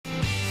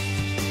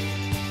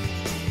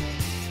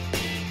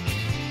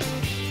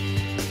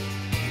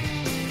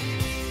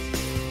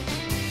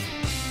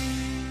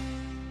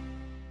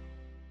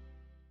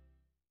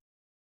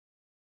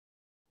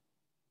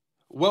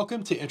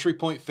Welcome to Entry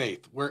Point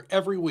Faith, where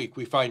every week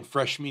we find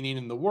fresh meaning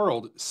in the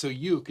world so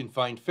you can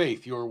find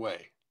faith your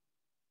way.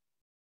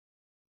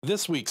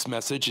 This week's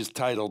message is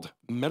titled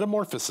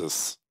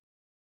Metamorphosis.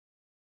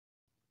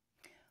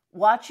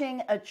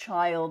 Watching a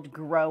child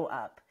grow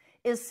up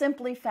is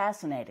simply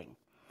fascinating.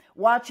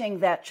 Watching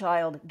that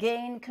child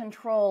gain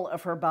control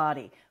of her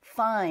body,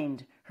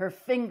 find her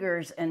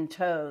fingers and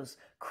toes,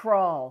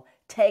 crawl,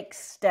 take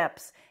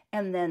steps,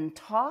 and then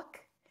talk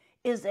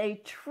is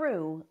a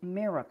true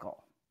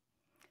miracle.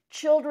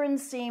 Children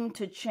seem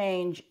to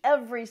change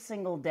every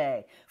single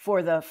day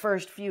for the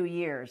first few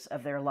years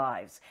of their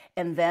lives.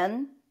 And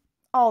then,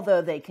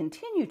 although they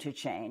continue to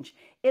change,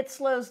 it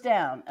slows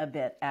down a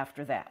bit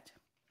after that.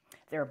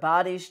 Their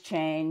bodies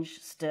change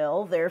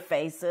still, their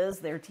faces,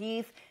 their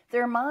teeth,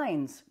 their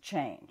minds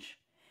change.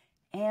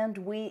 And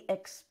we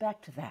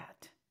expect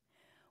that.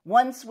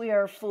 Once we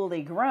are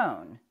fully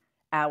grown,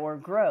 our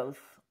growth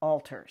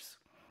alters.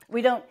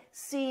 We don't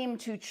seem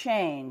to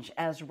change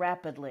as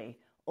rapidly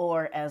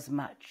or as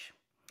much.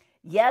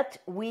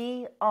 Yet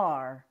we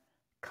are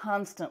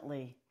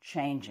constantly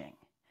changing.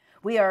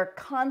 We are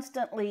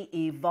constantly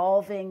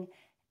evolving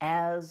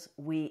as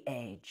we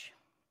age.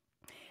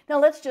 Now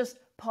let's just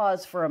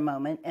pause for a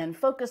moment and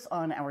focus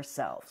on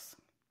ourselves.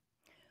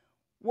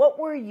 What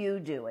were you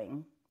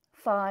doing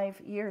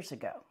 5 years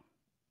ago?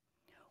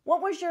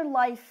 What was your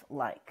life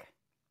like?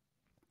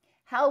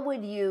 How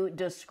would you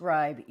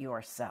describe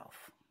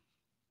yourself?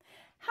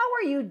 How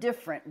are you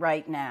different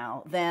right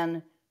now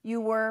than you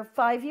were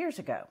 5 years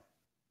ago,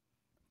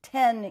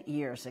 10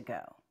 years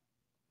ago,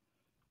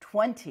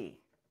 20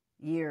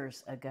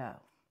 years ago?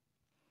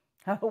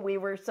 Oh, we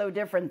were so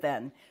different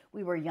then.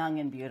 We were young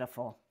and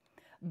beautiful.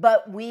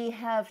 But we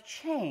have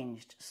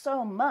changed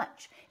so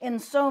much in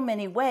so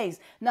many ways.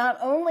 Not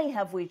only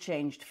have we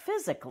changed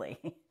physically,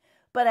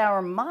 but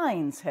our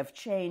minds have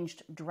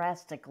changed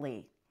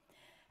drastically.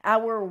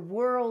 Our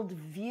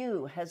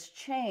worldview has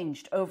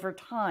changed over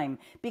time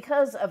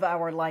because of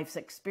our life's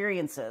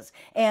experiences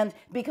and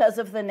because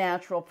of the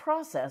natural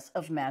process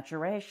of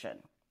maturation.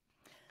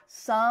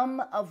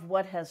 Some of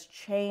what has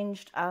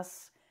changed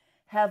us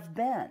have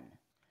been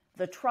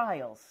the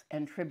trials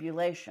and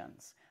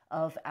tribulations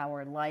of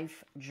our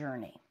life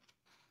journey.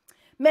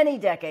 Many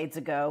decades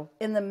ago,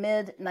 in the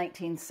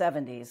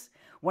mid-1970s,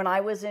 when I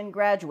was in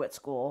graduate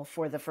school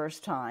for the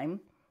first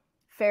time,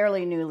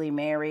 fairly newly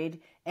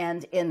married,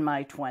 and in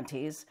my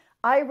 20s,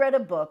 I read a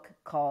book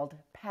called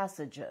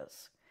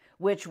Passages,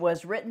 which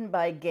was written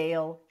by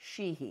Gail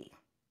Sheehy.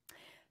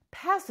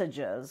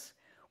 Passages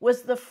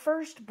was the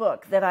first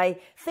book that I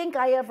think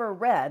I ever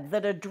read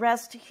that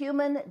addressed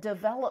human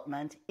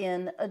development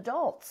in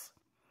adults.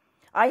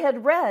 I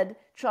had read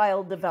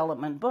child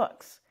development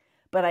books,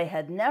 but I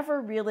had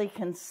never really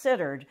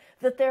considered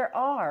that there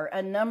are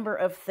a number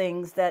of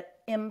things that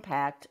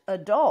impact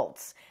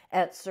adults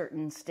at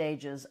certain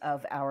stages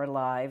of our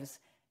lives,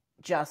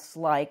 just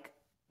like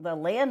the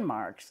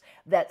landmarks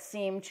that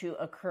seem to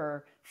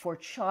occur for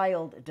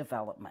child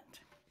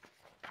development.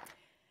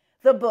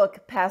 The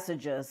book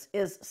Passages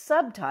is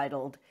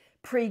subtitled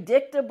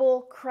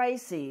Predictable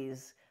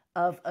Crises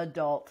of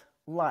Adult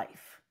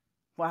Life.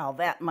 Wow,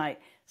 that might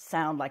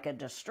sound like a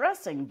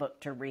distressing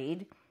book to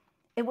read.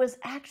 It was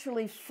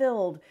actually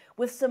filled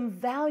with some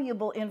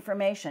valuable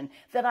information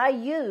that I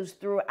used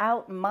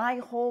throughout my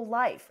whole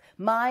life,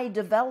 my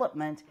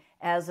development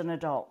as an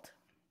adult.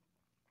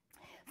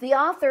 The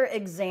author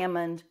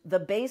examined the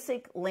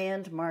basic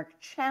landmark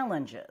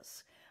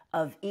challenges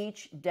of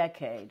each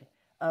decade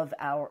of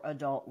our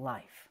adult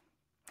life.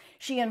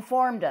 She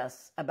informed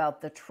us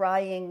about the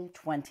trying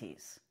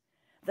 20s,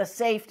 the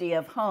safety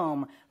of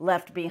home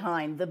left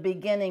behind, the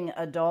beginning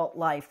adult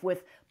life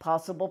with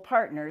possible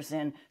partners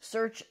in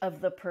search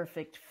of the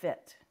perfect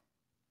fit,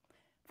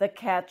 the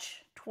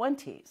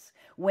catch-20s,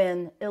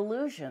 when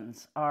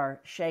illusions are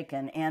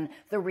shaken, and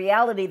the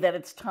reality that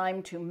it's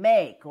time to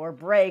make or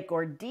break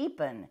or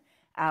deepen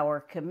our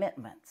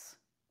commitments,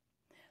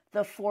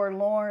 the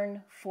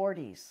forlorn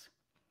 40s,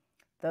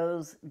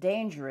 those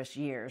dangerous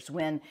years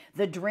when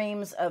the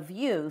dreams of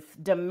youth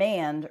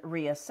demand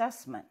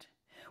reassessment,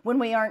 when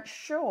we aren't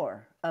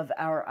sure of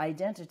our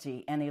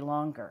identity any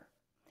longer,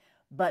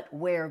 but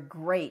where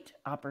great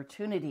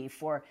opportunity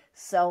for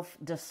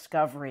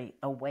self-discovery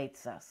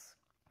awaits us.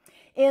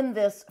 In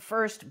this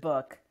first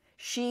book,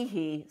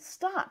 Sheehy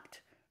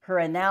stopped her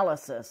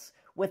analysis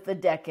with the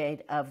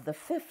decade of the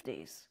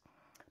 50s,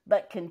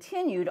 but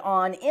continued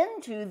on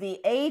into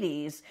the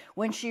 80s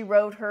when she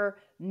wrote her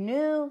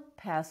New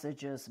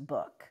Passages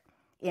book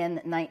in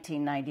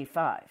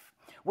 1995.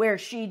 Where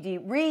she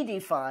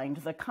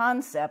redefined the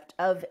concept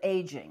of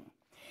aging.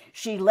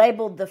 She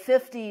labeled the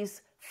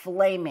 50s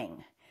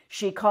flaming.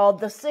 She called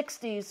the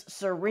 60s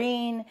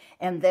serene,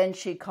 and then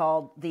she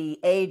called the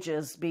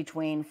ages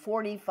between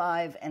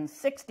 45 and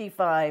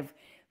 65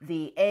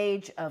 the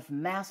age of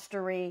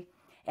mastery,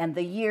 and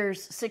the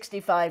years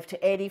 65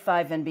 to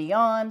 85 and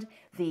beyond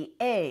the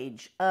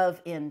age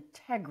of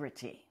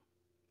integrity.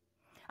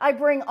 I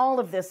bring all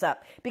of this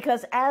up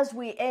because as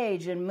we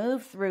age and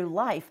move through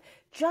life,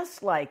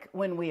 just like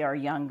when we are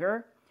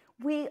younger,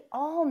 We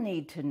all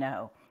need to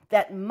know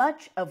that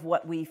much of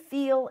what we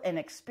feel and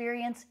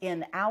experience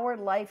in our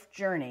life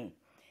journey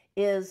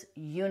is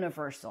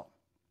universal.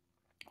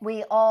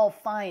 We all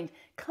find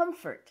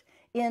comfort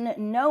in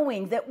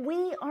knowing that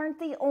we aren't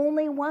the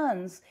only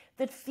ones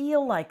that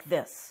feel like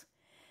this.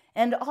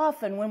 And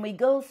often when we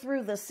go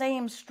through the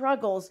same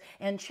struggles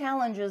and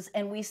challenges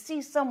and we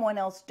see someone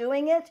else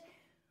doing it,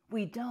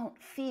 we don't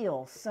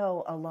feel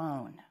so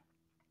alone.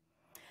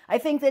 I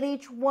think that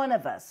each one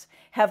of us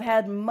have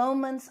had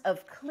moments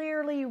of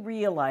clearly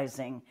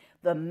realizing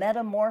the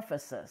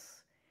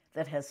metamorphosis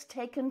that has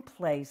taken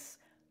place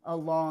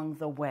along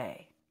the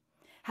way,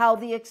 how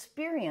the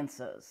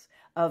experiences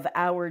of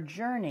our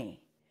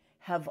journey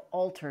have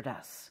altered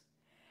us,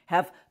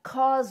 have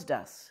caused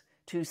us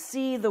to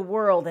see the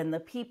world and the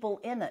people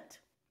in it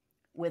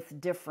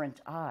with different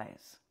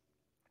eyes.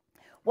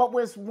 What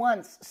was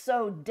once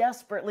so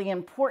desperately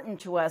important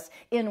to us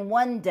in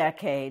one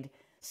decade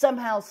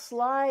somehow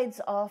slides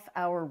off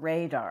our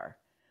radar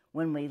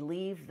when we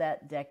leave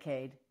that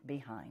decade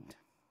behind.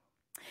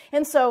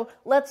 And so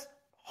let's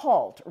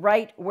halt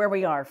right where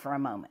we are for a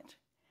moment.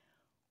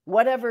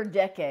 Whatever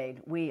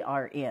decade we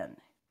are in,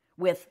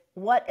 with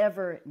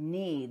whatever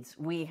needs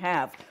we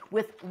have,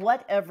 with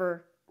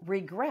whatever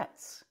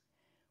regrets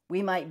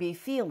we might be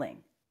feeling,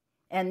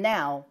 and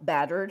now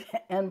battered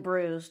and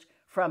bruised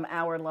from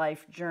our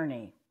life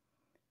journey,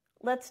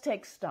 let's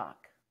take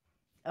stock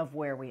of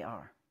where we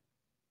are.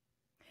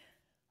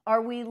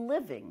 Are we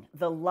living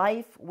the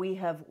life we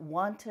have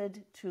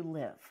wanted to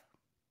live?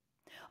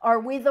 Are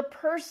we the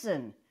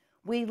person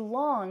we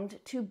longed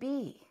to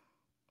be?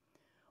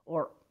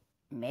 Or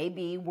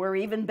maybe we're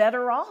even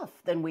better off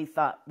than we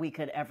thought we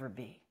could ever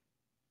be.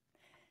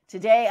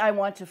 Today, I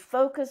want to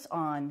focus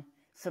on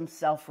some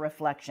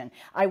self-reflection.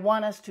 I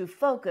want us to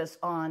focus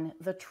on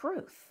the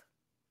truth.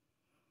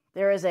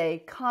 There is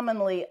a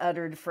commonly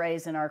uttered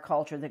phrase in our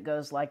culture that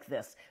goes like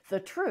this: the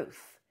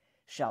truth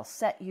shall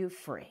set you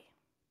free.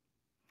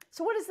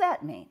 So what does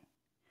that mean?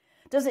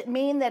 Does it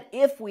mean that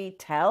if we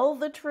tell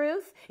the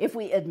truth, if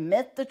we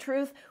admit the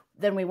truth,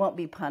 then we won't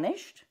be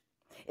punished?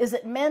 Is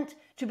it meant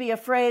to be a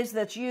phrase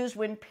that's used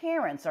when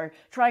parents are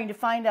trying to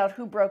find out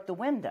who broke the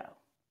window?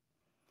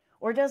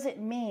 Or does it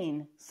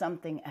mean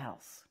something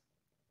else?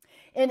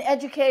 In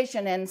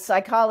education and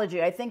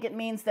psychology, I think it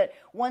means that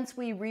once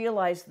we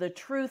realize the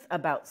truth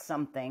about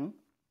something,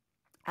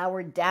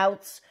 our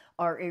doubts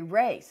are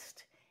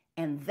erased,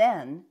 and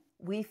then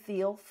we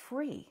feel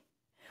free.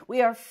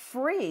 We are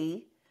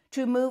free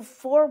to move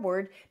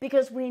forward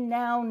because we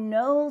now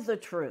know the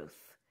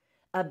truth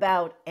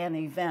about an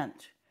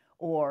event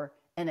or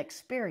an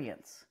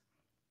experience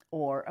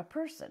or a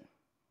person.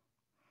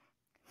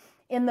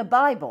 In the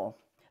Bible,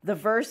 the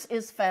verse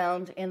is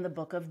found in the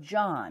book of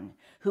John,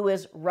 who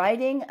is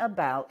writing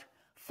about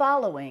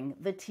following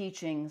the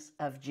teachings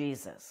of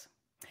Jesus.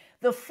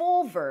 The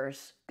full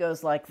verse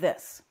goes like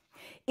this: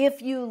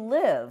 "If you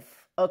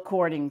live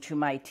according to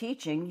my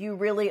teaching, you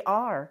really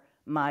are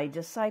my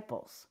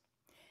disciples.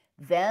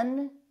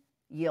 Then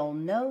you'll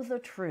know the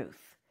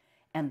truth,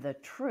 and the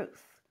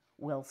truth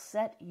will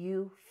set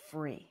you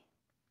free."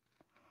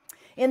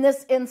 In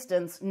this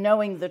instance,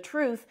 knowing the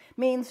truth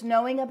means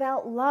knowing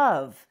about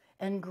love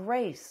and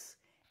grace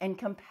and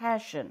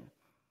compassion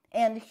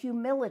and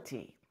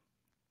humility,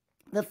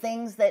 the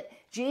things that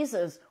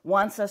Jesus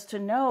wants us to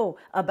know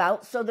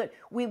about so that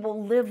we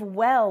will live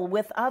well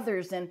with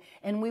others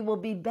and we will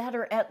be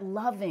better at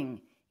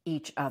loving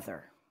each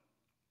other.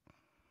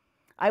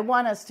 I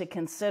want us to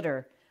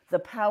consider the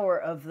power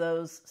of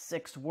those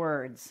 6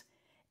 words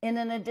in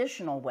an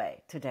additional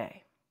way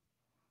today.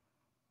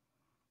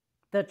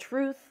 The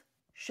truth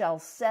shall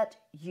set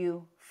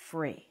you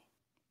free.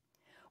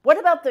 What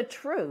about the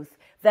truth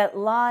that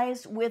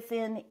lies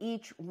within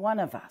each one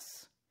of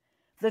us?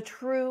 The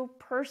true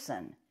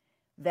person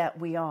that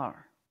we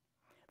are.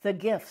 The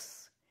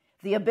gifts,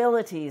 the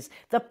abilities,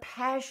 the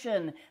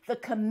passion, the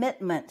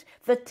commitment,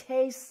 the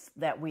tastes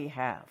that we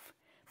have,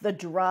 the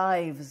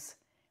drives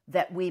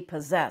that we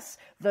possess,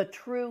 the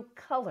true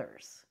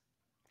colors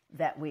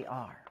that we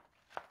are.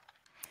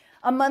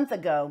 A month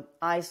ago,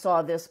 I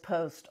saw this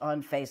post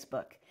on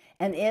Facebook,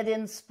 and it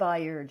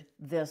inspired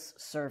this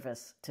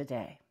service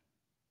today.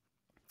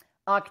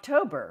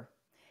 October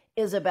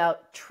is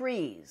about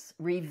trees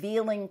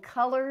revealing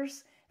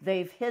colors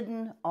they've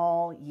hidden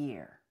all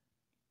year.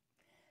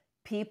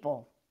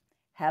 People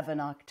have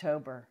an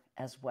October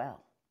as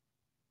well.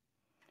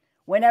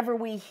 Whenever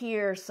we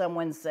hear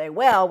someone say,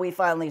 "Well, we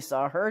finally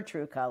saw her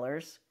true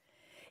colors,"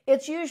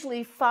 it's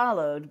usually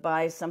followed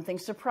by something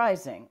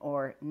surprising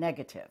or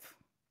negative.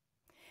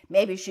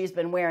 Maybe she's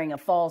been wearing a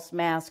false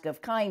mask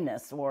of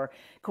kindness or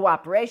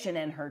cooperation,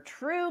 and her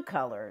true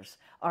colors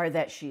are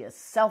that she is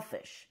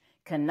selfish,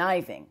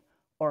 conniving,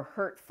 or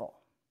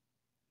hurtful.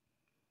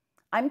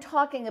 I'm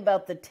talking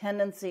about the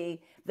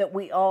tendency that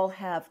we all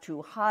have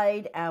to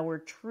hide our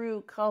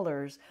true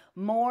colors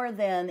more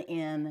than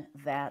in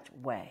that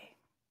way.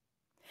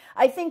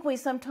 I think we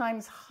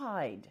sometimes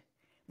hide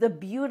the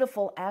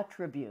beautiful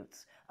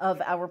attributes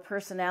of our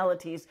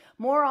personalities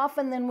more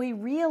often than we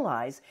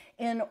realize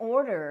in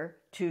order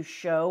to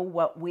show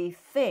what we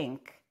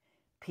think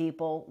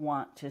people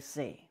want to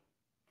see.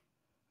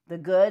 The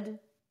good,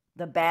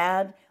 the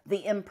bad,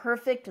 the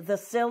imperfect, the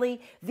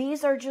silly,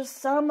 these are just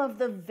some of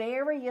the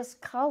various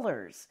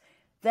colors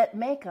that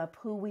make up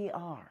who we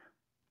are.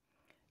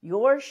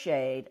 Your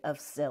shade of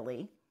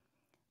silly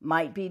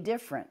might be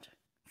different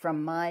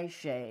from my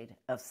shade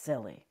of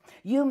silly.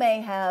 You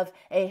may have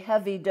a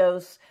heavy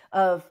dose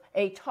of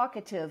a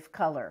talkative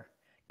color.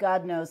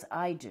 God knows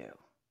I do.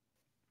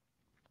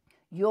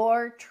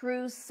 Your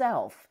true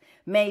self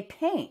may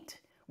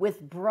paint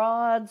with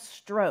broad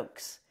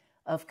strokes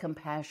of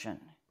compassion.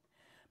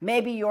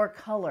 Maybe your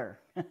color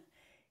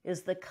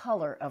is the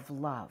color of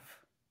love.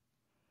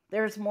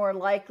 There's more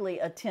likely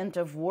a tint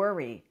of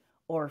worry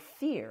or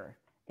fear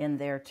in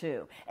there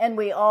too. And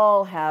we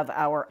all have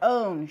our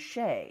own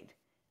shade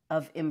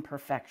of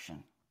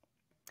imperfection.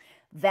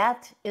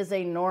 That is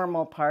a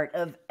normal part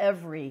of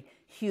every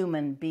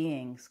human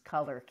being's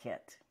color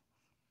kit.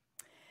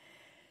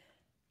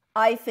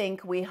 I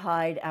think we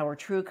hide our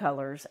true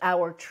colors,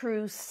 our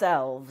true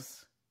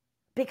selves,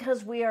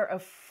 because we are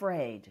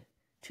afraid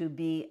to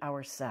be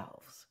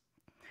ourselves.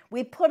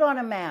 We put on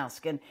a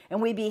mask and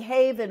we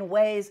behave in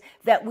ways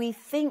that we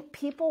think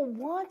people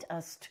want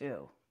us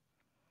to.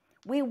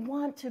 We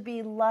want to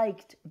be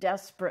liked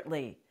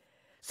desperately.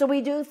 So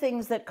we do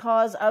things that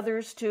cause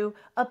others to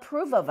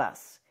approve of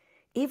us,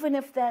 even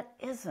if that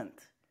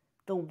isn't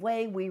the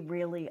way we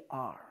really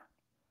are.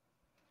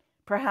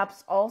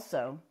 Perhaps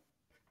also,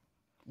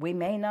 we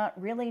may not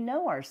really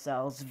know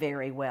ourselves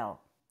very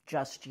well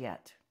just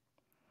yet.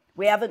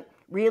 We haven't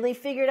really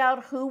figured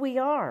out who we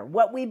are,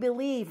 what we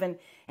believe,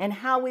 and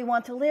how we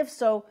want to live.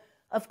 So,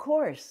 of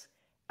course,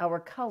 our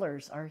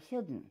colors are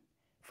hidden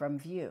from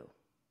view.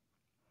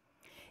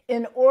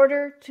 In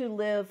order to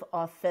live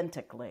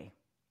authentically,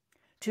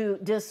 to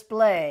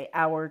display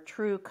our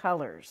true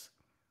colors,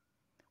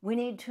 we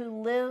need to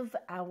live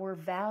our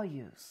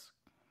values,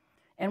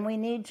 and we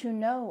need to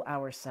know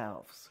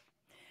ourselves.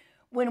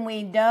 When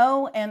we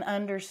know and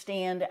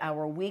understand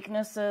our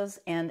weaknesses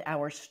and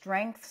our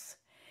strengths,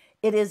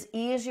 it is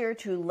easier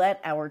to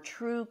let our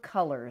true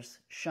colors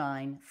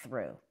shine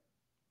through.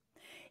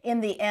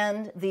 In the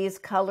end, these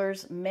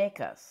colors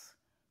make us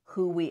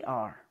who we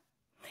are,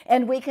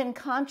 and we can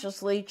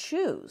consciously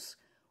choose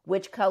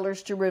which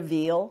colors to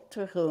reveal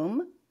to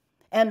whom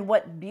and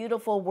what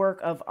beautiful work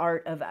of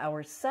art of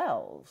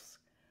ourselves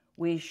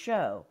we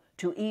show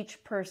to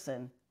each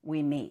person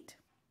we meet.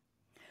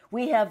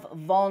 We have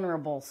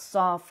vulnerable,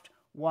 soft,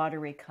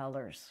 watery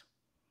colors.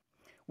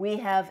 We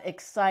have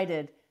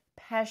excited,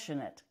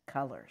 passionate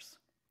colors.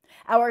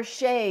 Our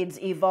shades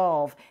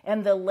evolve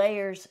and the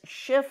layers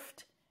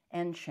shift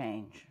and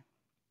change.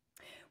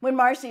 When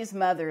Marcy's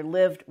mother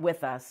lived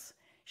with us,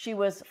 she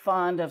was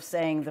fond of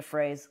saying the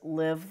phrase,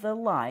 "Live the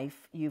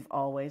life you've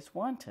always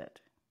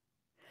wanted."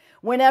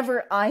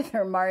 Whenever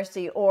either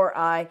Marcy or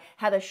I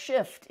had a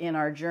shift in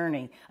our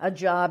journey, a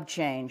job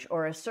change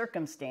or a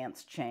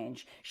circumstance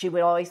change, she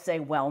would always say,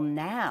 "Well,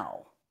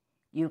 now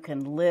you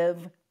can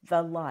live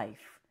the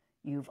life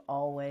you've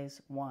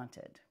always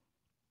wanted."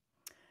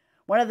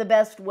 One of the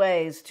best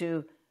ways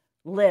to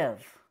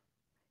live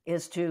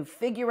is to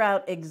figure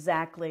out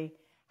exactly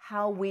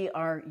how we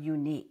are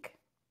unique.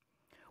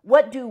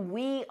 What do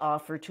we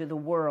offer to the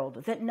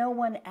world that no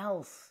one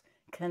else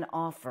can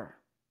offer?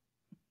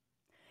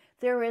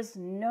 There is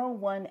no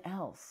one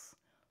else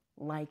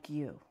like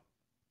you.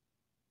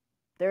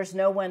 There's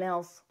no one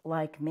else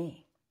like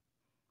me.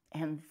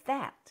 And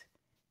that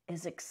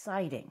is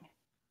exciting.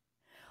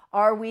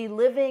 Are we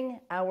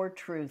living our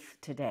truth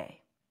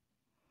today?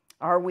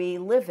 Are we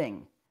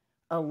living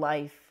a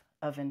life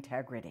of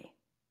integrity?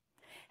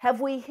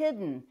 Have we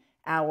hidden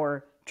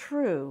our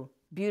true,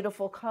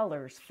 beautiful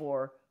colors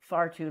for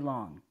far too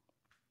long?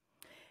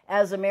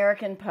 As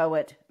American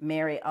poet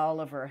Mary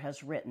Oliver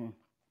has written,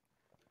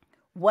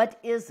 what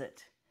is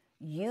it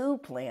you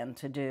plan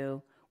to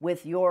do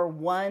with your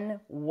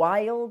one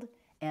wild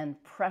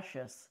and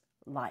precious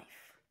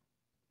life?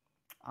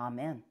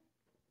 Amen.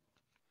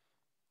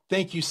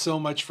 Thank you so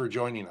much for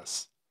joining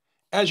us.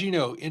 As you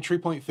know, Entry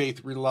Point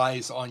Faith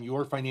relies on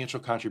your financial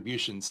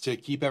contributions to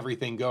keep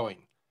everything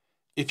going.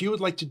 If you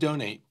would like to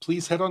donate,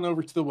 please head on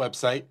over to the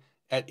website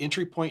at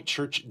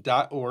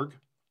entrypointchurch.org,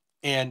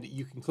 and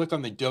you can click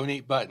on the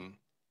donate button.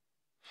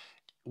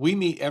 We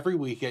meet every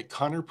week at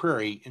Conner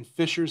Prairie in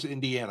Fishers,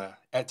 Indiana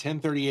at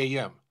 10:30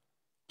 a.m.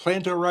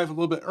 Plan to arrive a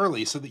little bit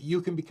early so that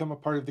you can become a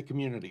part of the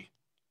community.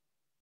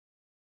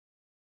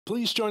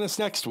 Please join us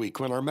next week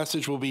when our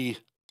message will be,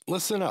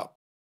 Listen Up.